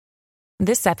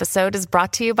This episode is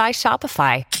brought to you by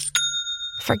Shopify.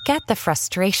 Forget the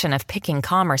frustration of picking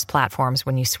commerce platforms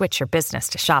when you switch your business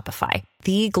to Shopify,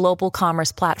 the global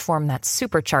commerce platform that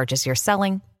supercharges your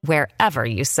selling wherever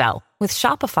you sell. With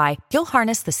Shopify, you'll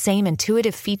harness the same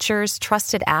intuitive features,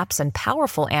 trusted apps, and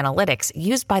powerful analytics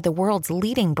used by the world's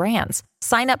leading brands.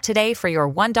 Sign up today for your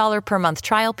 $1 per month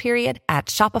trial period at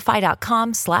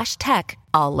shopify.com/tech,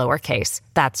 all lowercase.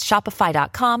 That's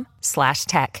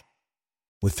shopify.com/tech.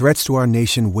 With threats to our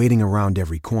nation waiting around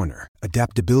every corner,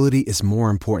 adaptability is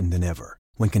more important than ever.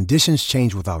 When conditions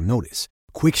change without notice,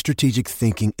 quick strategic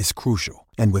thinking is crucial.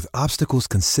 And with obstacles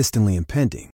consistently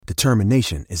impending,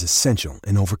 determination is essential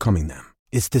in overcoming them.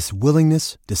 It's this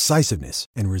willingness, decisiveness,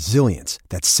 and resilience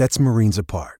that sets Marines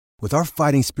apart. With our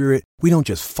fighting spirit, we don't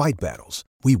just fight battles,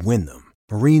 we win them.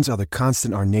 Marines are the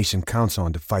constant our nation counts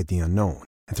on to fight the unknown.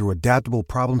 And through adaptable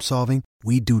problem solving,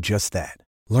 we do just that.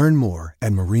 Learn more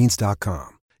at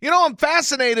marines.com. You know, I'm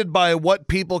fascinated by what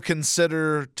people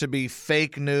consider to be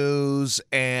fake news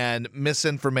and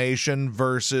misinformation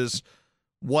versus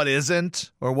what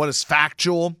isn't or what is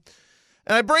factual.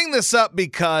 And I bring this up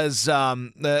because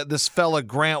this fella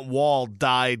Grant Wahl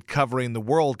died covering the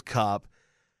World Cup.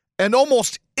 And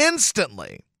almost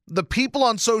instantly, the people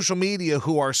on social media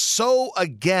who are so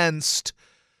against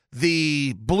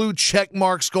the blue check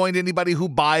marks going to anybody who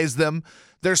buys them,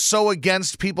 they're so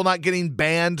against people not getting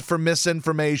banned for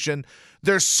misinformation.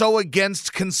 They're so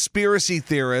against conspiracy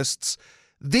theorists.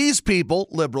 These people,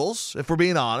 liberals, if we're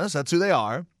being honest, that's who they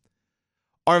are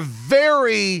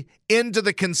very into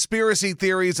the conspiracy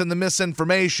theories and the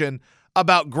misinformation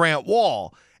about Grant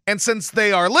Wahl. And since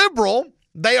they are liberal,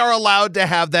 they are allowed to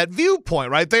have that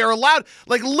viewpoint, right? They are allowed,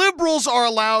 like liberals are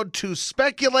allowed to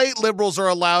speculate. Liberals are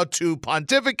allowed to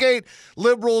pontificate.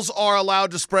 Liberals are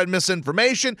allowed to spread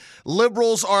misinformation.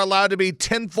 Liberals are allowed to be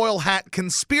tinfoil hat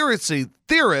conspiracy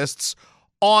theorists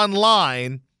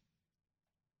online,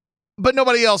 but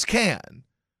nobody else can.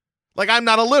 Like, I'm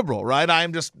not a liberal, right?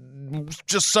 I'm just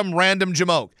some random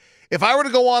jamoke. If I were to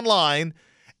go online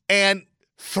and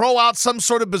throw out some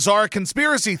sort of bizarre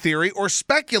conspiracy theory or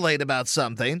speculate about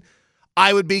something,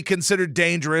 I would be considered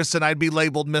dangerous and I'd be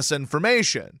labeled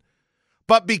misinformation.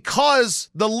 But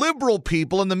because the liberal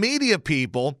people and the media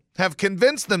people have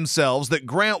convinced themselves that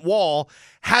Grant Wahl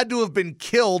had to have been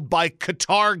killed by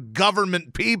Qatar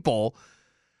government people,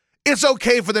 it's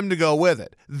okay for them to go with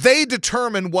it. They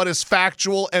determine what is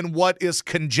factual and what is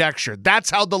conjecture.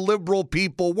 That's how the liberal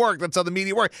people work. That's how the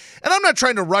media work. And I'm not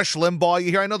trying to rush Limbaugh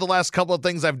you here. I know the last couple of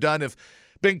things I've done have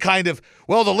been kind of,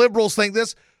 well, the liberals think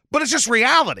this, but it's just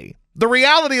reality. The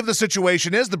reality of the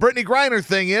situation is, the Brittany Griner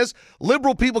thing is,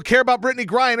 liberal people care about Brittany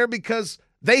Griner because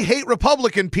they hate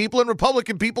Republican people, and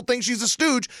Republican people think she's a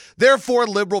stooge. Therefore,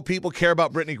 liberal people care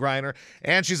about Brittany Griner,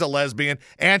 and she's a lesbian,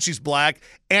 and she's black,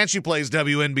 and she plays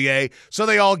WNBA, so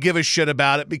they all give a shit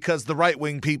about it because the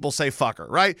right-wing people say fuck her,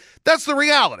 right? That's the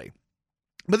reality.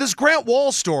 But this Grant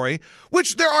Wahl story,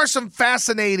 which there are some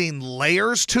fascinating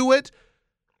layers to it,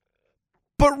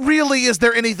 but really, is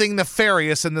there anything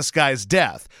nefarious in this guy's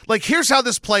death? Like, here's how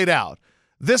this played out.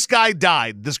 This guy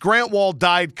died. This Grant Wahl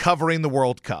died covering the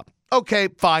World Cup. Okay,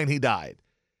 fine, he died.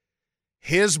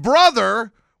 His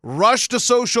brother rushed to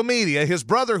social media. His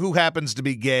brother, who happens to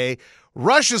be gay,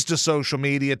 rushes to social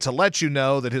media to let you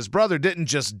know that his brother didn't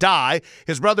just die.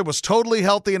 His brother was totally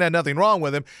healthy and had nothing wrong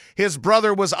with him. His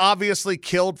brother was obviously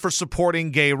killed for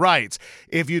supporting gay rights.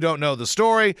 If you don't know the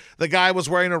story, the guy was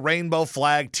wearing a rainbow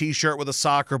flag t-shirt with a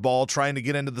soccer ball trying to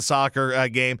get into the soccer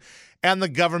game. And the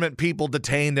government people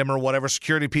detained him, or whatever,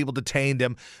 security people detained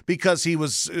him because he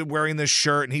was wearing this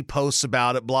shirt and he posts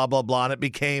about it, blah, blah, blah. And it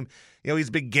became, he's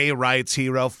a big gay rights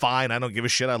hero. Fine, I don't give a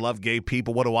shit. I love gay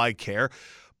people. What do I care?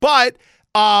 But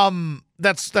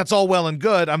that's all well and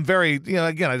good. I'm very,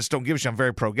 again, I just don't give a shit. I'm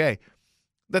very pro-gay.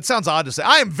 That sounds odd to say.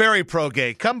 I am very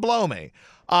pro-gay. Come blow me.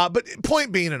 But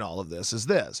point being in all of this is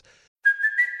this.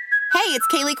 Hey, it's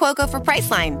Kaylee Cuoco for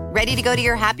Priceline. Ready to go to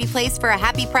your happy place for a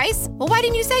happy price? Well, why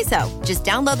didn't you say so? Just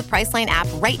download the Priceline app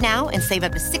right now and save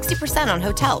up to 60% on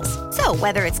hotels. So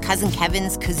whether it's Cousin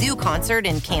Kevin's Kazoo Concert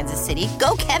in Kansas City,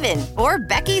 go Kevin, or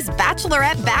Becky's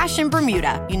Bachelorette Bash in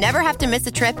Bermuda, you never have to miss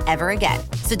a trip ever again.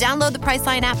 So download the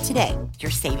Priceline app today. Your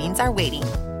savings are waiting.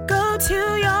 Go to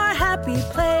your happy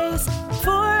place for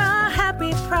a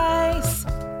happy price.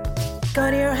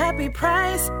 Go to your happy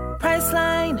price,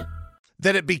 Priceline.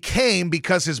 That it became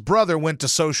because his brother went to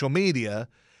social media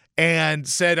and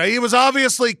said he was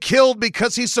obviously killed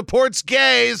because he supports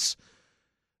gays.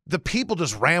 The people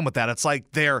just ran with that. It's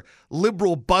like their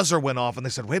liberal buzzer went off and they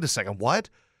said, wait a second,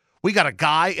 what? We got a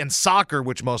guy in soccer,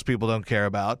 which most people don't care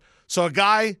about. So a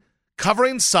guy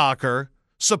covering soccer,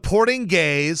 supporting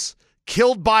gays,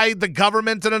 killed by the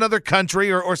government in another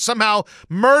country or somehow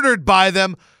murdered by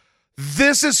them.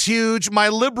 This is huge. My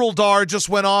liberal dar just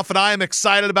went off, and I am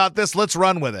excited about this. Let's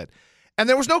run with it. And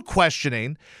there was no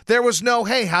questioning. There was no,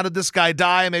 hey, how did this guy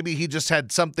die? Maybe he just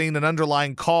had something, an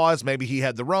underlying cause. Maybe he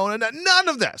had the Rona. None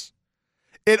of this.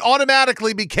 It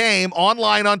automatically became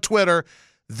online on Twitter,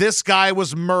 this guy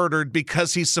was murdered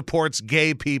because he supports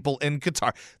gay people in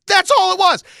Qatar. That's all it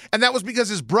was. And that was because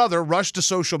his brother rushed to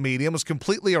social media and was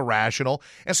completely irrational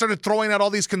and started throwing out all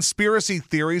these conspiracy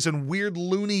theories and weird,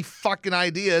 loony fucking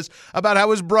ideas about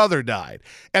how his brother died.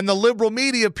 And the liberal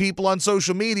media people on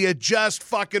social media just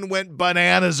fucking went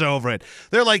bananas over it.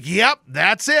 They're like, yep,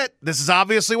 that's it. This is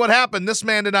obviously what happened. This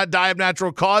man did not die of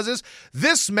natural causes.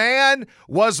 This man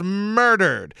was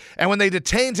murdered. And when they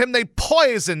detained him, they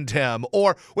poisoned him.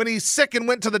 Or when he's sick and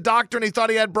went to the doctor and he thought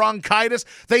he had bronchitis,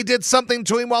 they did something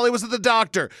to him while he was at the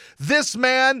doctor. This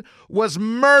man was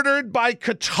murdered by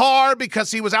Qatar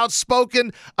because he was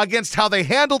outspoken against how they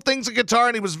handled things in Qatar,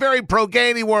 and he was very pro-gay,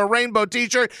 and he wore a rainbow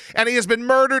t-shirt, and he has been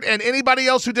murdered, and anybody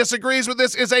else who disagrees with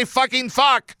this is a fucking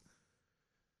fuck.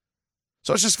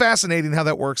 So it's just fascinating how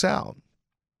that works out.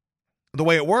 The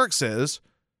way it works is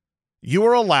you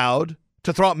are allowed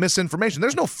to throw out misinformation.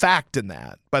 There's no fact in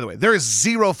that, by the way. There is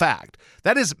zero fact.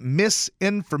 That is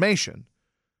misinformation.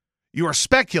 You are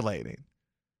speculating.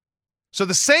 So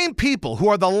the same people who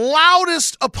are the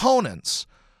loudest opponents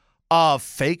of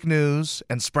fake news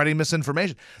and spreading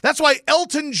misinformation. That's why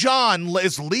Elton John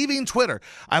is leaving Twitter.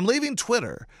 I'm leaving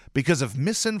Twitter because of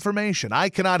misinformation. I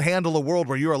cannot handle a world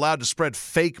where you're allowed to spread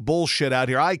fake bullshit out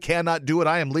here. I cannot do it.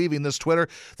 I am leaving this Twitter.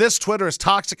 This Twitter is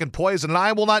toxic and poison, and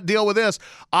I will not deal with this.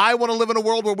 I want to live in a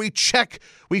world where we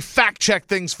fact check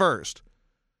things first.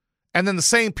 And then the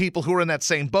same people who are in that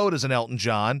same boat as an Elton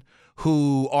John,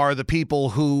 who are the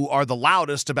people who are the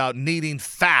loudest about needing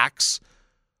facts,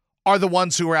 are the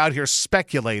ones who are out here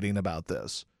speculating about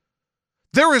this.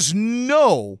 There is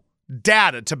no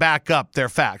data to back up their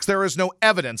facts. There is no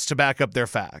evidence to back up their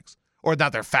facts. Or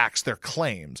not their facts, their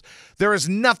claims. There is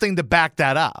nothing to back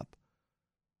that up.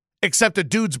 Except a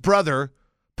dude's brother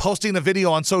posting a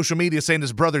video on social media saying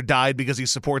his brother died because he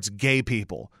supports gay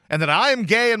people. And that I am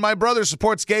gay and my brother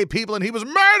supports gay people and he was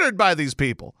murdered by these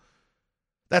people.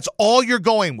 That's all you're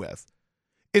going with,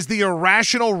 is the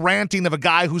irrational ranting of a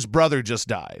guy whose brother just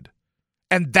died.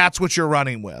 And that's what you're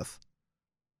running with.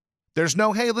 There's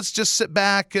no, hey, let's just sit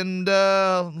back and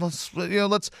let's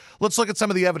look at some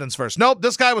of the evidence first. Nope,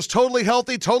 this guy was totally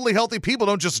healthy. Totally healthy people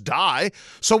don't just die.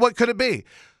 So what could it be?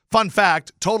 Fun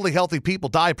fact, totally healthy people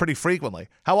die pretty frequently.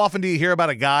 How often do you hear about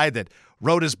a guy that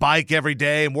rode his bike every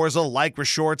day and wore his little Lycra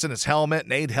shorts and his helmet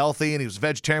and ate healthy and he was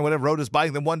vegetarian, whatever, rode his bike,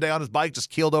 and then one day on his bike just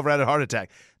keeled over, had a heart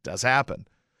attack? Does happen.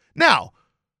 Now,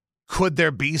 could there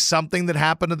be something that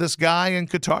happened to this guy in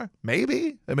Qatar?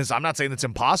 Maybe. I mean, I'm not saying it's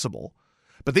impossible.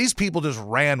 But these people just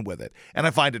ran with it. And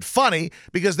I find it funny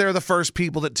because they're the first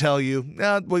people that tell you,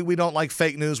 we don't like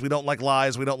fake news, we don't like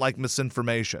lies, we don't like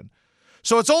misinformation.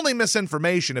 So it's only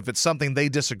misinformation if it's something they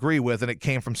disagree with and it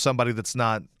came from somebody that's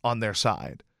not on their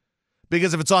side.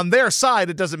 Because if it's on their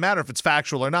side, it doesn't matter if it's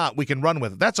factual or not. We can run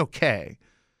with it. That's okay.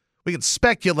 We can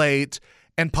speculate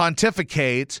and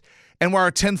pontificate and wear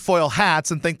our tinfoil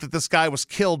hats and think that this guy was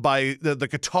killed by the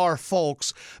Qatar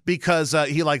folks because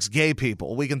he likes gay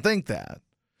people. We can think that.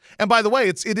 And by the way,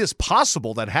 it is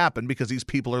possible that happened because these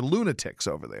people are lunatics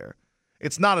over there.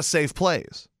 It's not a safe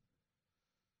place.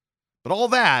 But all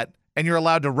that, and you're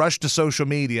allowed to rush to social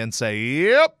media and say,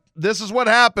 yep, this is what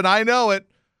happened. I know it.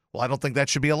 Well, I don't think that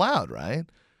should be allowed, right?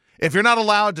 If you're not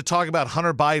allowed to talk about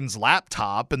Hunter Biden's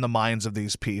laptop in the minds of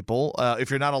these people, if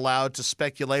you're not allowed to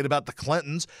speculate about the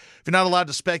Clintons, if you're not allowed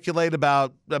to speculate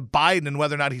about Biden and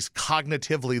whether or not he's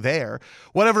cognitively there,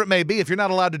 whatever it may be, if you're not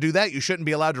allowed to do that, you shouldn't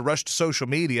be allowed to rush to social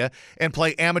media and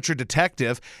play amateur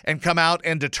detective and come out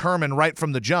and determine right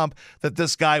from the jump that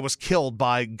this guy was killed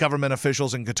by government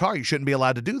officials in Qatar. You shouldn't be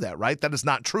allowed to do that, right? That is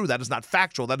not true. That is not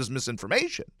factual. That is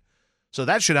misinformation. So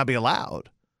that should not be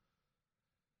allowed.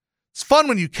 It's fun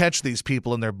when you catch these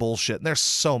people in their bullshit, and there's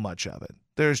so much of it.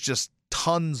 There's just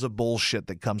tons of bullshit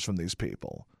that comes from these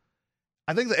people.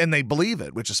 I think and they believe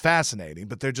it, which is fascinating,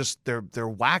 but they're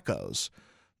wackos.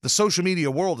 The social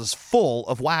media world is full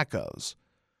of wackos.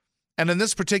 And in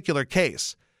this particular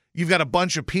case, you've got a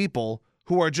bunch of people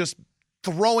who are just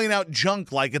throwing out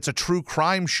junk like it's a true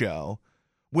crime show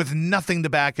with nothing to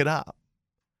back it up.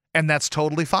 And that's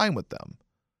totally fine with them.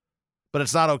 But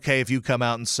it's not okay if you come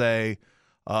out and say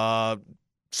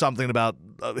something about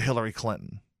Hillary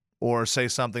Clinton or say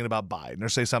something about Biden or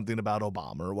say something about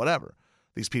Obama or whatever.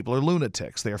 These people are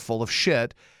lunatics. They are full of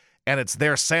shit, and it's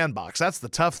their sandbox. That's the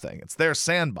tough thing. It's their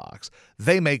sandbox.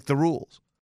 They make the rules.